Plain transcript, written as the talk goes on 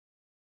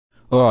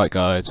Alright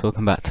guys,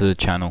 welcome back to the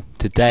channel.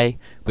 Today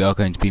we are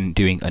going to be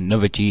doing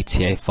another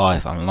GTA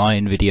 5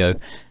 online video,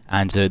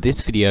 and this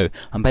video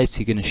I'm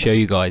basically going to show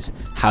you guys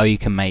how you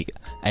can make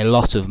a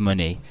lot of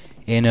money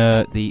in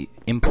the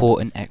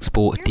import and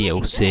export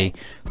DLC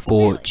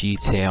for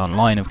GTA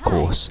Online, of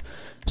course.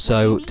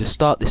 So to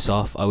start this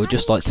off, I would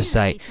just like to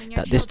say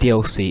that this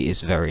DLC is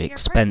very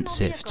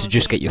expensive to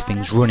just get your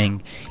things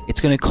running.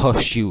 It's going to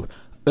cost you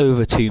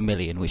over 2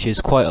 million, which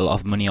is quite a lot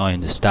of money, I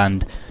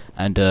understand.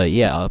 And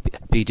yeah, I'll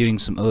be doing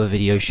some other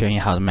videos showing you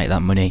how to make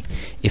that money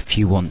if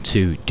you want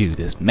to do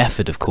this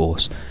method, of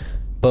course.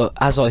 But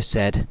as I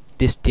said,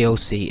 this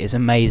DLC is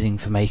amazing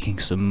for making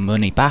some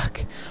money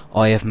back.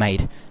 I have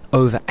made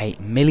over 8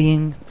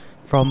 million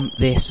from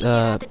this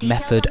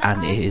method,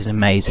 and it is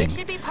amazing.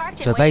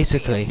 So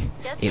basically,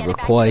 it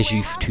requires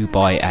you to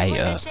buy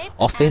a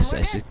office,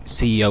 a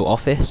CEO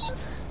office,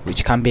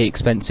 which can be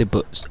expensive,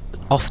 but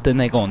often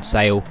they go on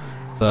sale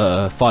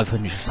for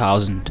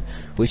 500,000.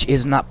 which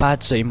isn't that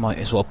bad, so you might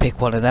as well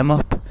pick one of them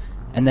up.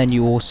 And then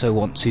you also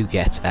want to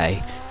get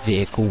a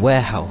vehicle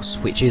warehouse,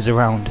 which is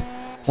around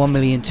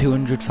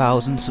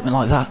 1,200,000, something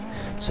like that,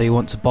 so you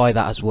want to buy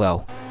that as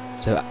well.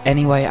 So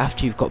anyway,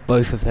 after you've got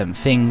both of them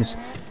things,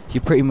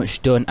 you're pretty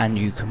much done and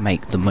you can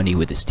make the money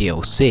with this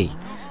DLC.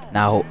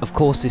 Now of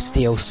course, this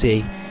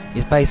DLC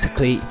is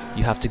basically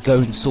you have to go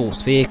and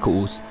source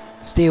vehicles,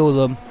 steal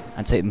them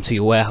and take them to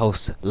your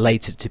warehouse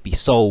later to be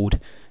sold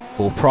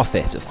for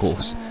profit, of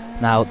course.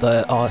 Now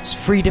there are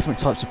 3 different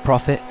types of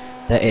profit.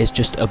 There is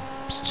just a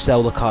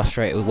sell the car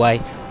straight away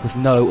with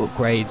no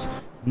upgrades,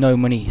 no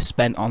money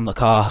spent on the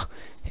car.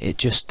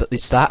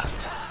 It's that,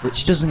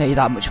 which doesn't get you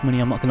that much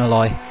money, I'm not gonna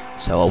lie,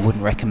 so I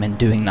wouldn't recommend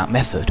doing that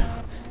method.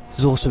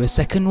 There's also a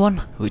second one,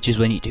 which is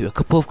when you do a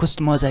couple of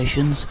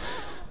customizations,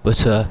 but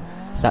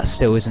that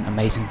still isn't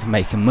amazing for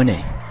making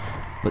money.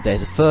 But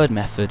there's a third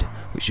method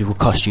which will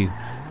cost you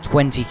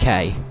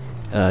 20k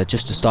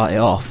just to start it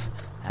off,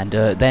 and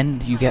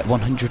then you get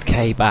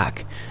 100k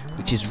back,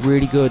 which is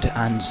really good.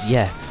 And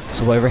yeah,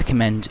 so I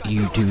recommend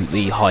you do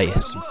the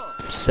highest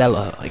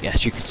seller, I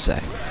guess you could say.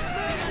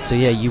 So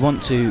yeah, you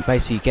want to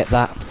basically get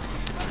that,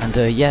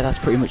 and yeah, that's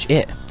pretty much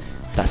it.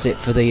 That's it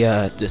for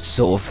the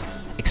sort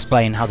of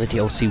explain how the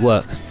DLC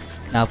works.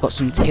 Now I've got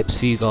some tips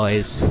for you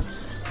guys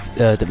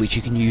which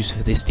you can use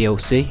for this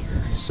DLC.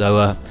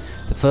 So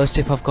the first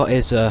tip I've got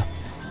is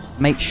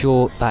make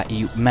sure that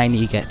you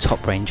mainly get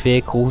top range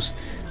vehicles.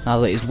 Now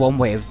there is one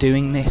way of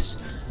doing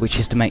this, which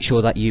is to make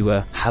sure that you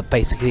have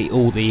basically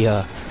all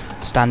the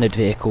standard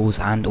vehicles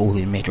and all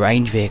the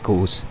mid-range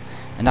vehicles.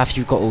 And after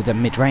you've got all the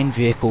mid-range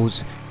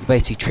vehicles, you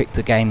basically trick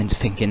the game into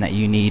thinking that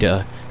you need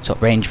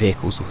top range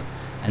vehicles,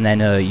 and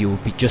then you will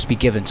just be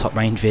given top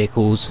range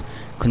vehicles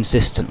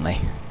consistently.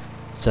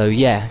 So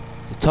yeah,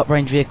 the top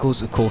range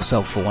vehicles of course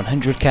sell for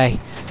 100k,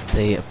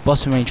 the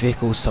bottom range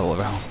vehicles sell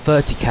around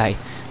 30k,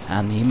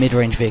 and the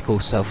mid-range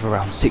vehicles sell for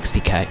around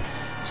 60k.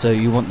 So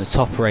you want the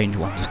top range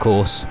ones, of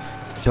course,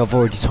 which I've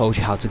already told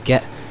you how to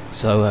get.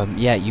 So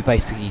yeah, you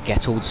basically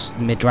get all the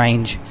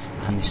mid-range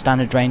and the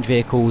standard range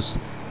vehicles,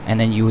 and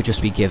then you will just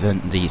be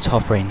given the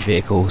top range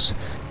vehicles.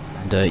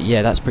 And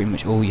yeah, that's pretty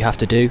much all you have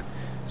to do.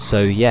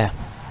 So yeah,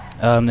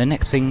 the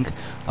next thing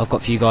I've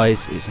got for you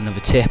guys is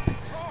another tip,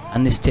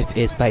 and this tip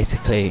is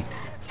basically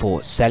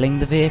for selling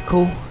the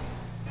vehicle.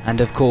 And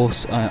of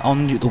course,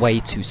 on the way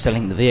to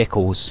selling the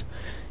vehicles,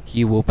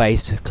 you will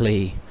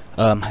basically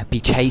be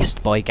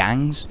chased by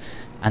gangs,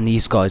 and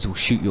these guys will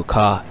shoot your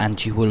car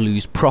and you will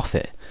lose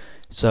profit.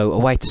 So a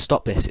way to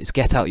stop this is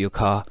get out your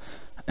car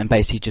and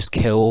basically just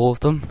kill all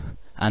of them,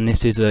 and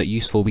this is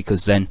useful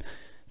because then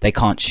they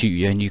can't shoot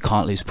you and you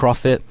can't lose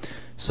profit.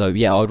 So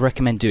yeah, I would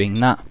recommend doing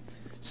that.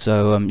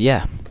 So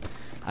yeah,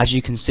 as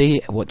you can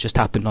see what just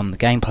happened on the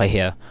gameplay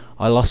here,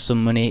 I lost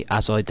some money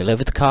as I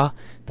delivered the car.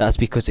 That's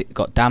because it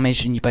got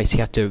damaged and you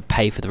basically have to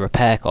pay for the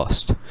repair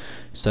cost.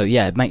 So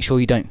yeah, make sure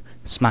you don't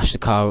smash the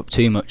car up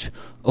too much,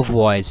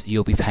 otherwise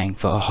you'll be paying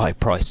for a high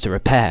price to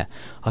repair.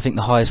 I think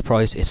the highest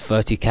price is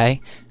 30k,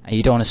 and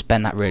you don't want to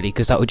spend that really,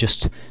 because that would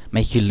just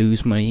make you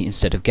lose money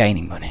instead of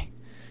gaining money.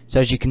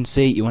 So as you can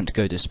see, you want to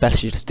go to a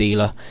specialist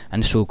dealer,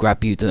 and this will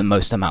grab you the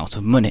most amount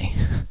of money.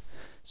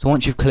 So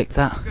once you've clicked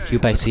that, you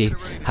basically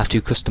have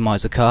to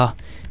customize the car.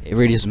 It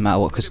really doesn't matter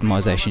what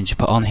customizations you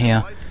put on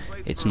here,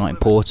 it's not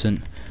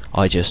important.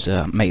 I just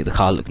make the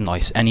car look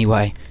nice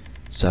anyway.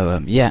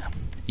 So yeah,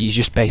 you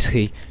just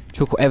basically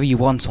chuck whatever you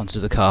want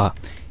onto the car.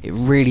 It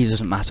really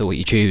doesn't matter what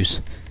you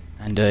choose.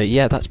 And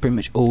yeah, that's pretty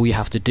much all you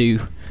have to do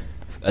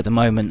at the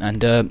moment.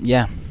 And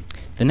yeah,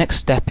 the next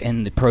step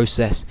in the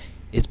process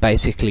is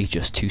basically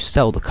just to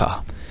sell the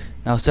car.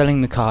 Now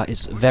selling the car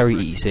is very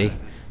easy.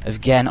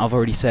 Again, I've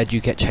already said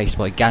you get chased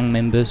by gang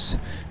members,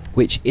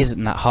 which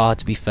isn't that hard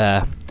to be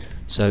fair.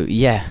 So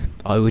yeah,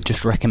 I would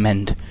just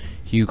recommend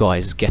you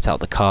guys get out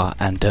the car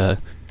and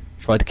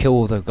try to kill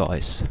all those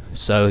guys.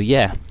 So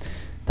yeah,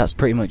 that's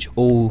pretty much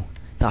all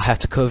that I have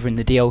to cover in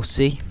the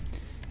DLC.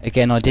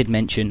 Again, I did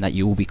mention that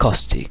you will be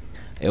costly.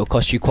 It will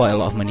cost you quite a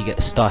lot of money to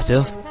get started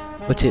off,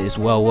 but it is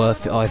well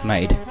worth it. I've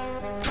made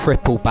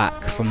triple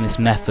back from this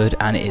method,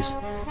 and it is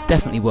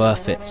definitely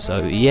worth it.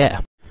 So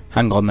yeah.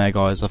 Hang on there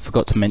guys, I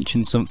forgot to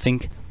mention something.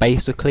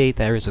 Basically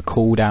there is a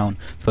cooldown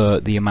for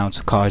the amount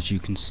of cars you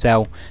can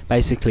sell.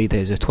 Basically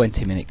there's a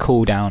 20-minute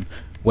cooldown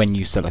when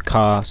you sell a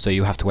car, so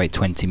you have to wait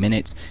 20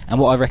 minutes, and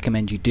what I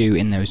recommend you do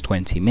in those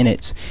 20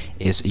 minutes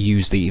is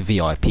use the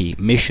VIP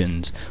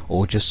missions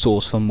or just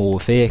source for more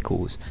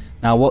vehicles.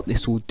 Now what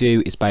this will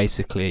do is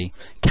basically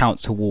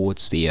count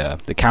towards the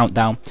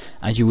countdown,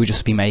 and you will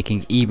just be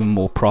making even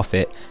more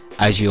profit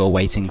as you're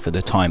waiting for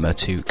the timer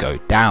to go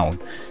down.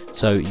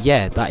 So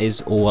yeah, that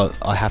is all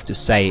I have to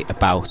say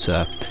about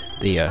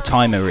the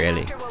timer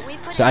really.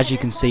 So as you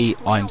can see,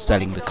 I'm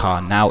selling the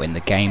car now in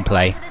the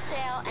gameplay,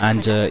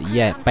 and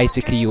yeah,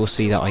 basically you'll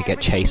see that I get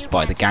chased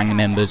by the gang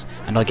members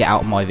and I get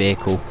out of my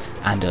vehicle,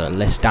 and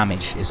less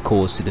damage is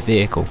caused to the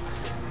vehicle.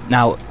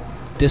 Now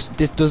this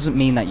doesn't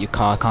mean that your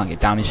car can't get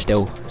damaged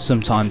still.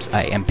 Sometimes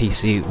a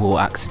NPC will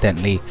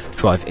accidentally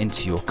drive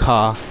into your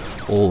car,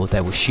 or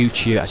they will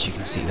shoot you, as you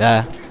can see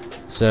there.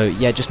 So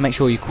yeah, just make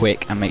sure you're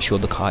quick and make sure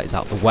the car is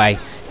out the way,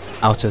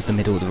 out of the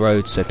middle of the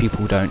road, so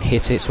people don't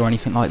hit it or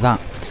anything like that.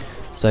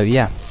 So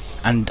yeah,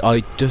 and I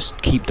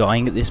just keep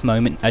dying at this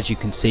moment. As you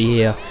can see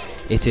here,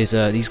 it is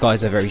these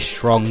guys are very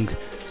strong,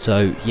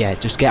 so yeah,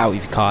 just get out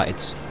of your car.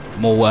 It's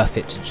more worth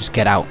it to just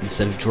get out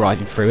instead of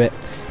driving through it,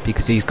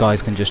 because these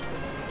guys can just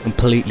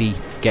completely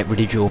get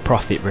rid of your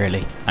profit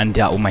really, and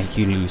that will make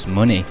you lose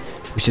money,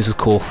 which is of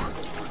course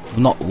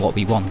not what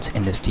we want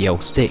in this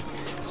DLC.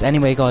 So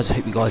anyway guys, I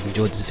hope you guys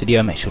enjoyed this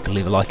video. Make sure to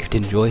leave a like if you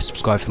did enjoy,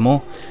 subscribe for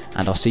more,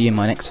 and I'll see you in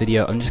my next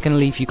video. I'm just going to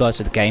leave you guys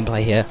with the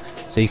gameplay here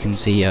so you can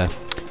see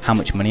how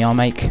much money I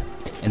make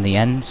in the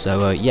end.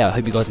 So yeah, I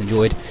hope you guys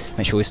enjoyed.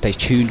 Make sure you stay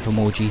tuned for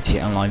more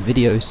GTA Online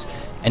videos.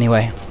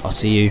 Anyway, I'll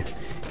see you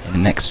in the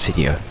next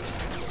video.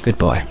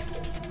 Goodbye.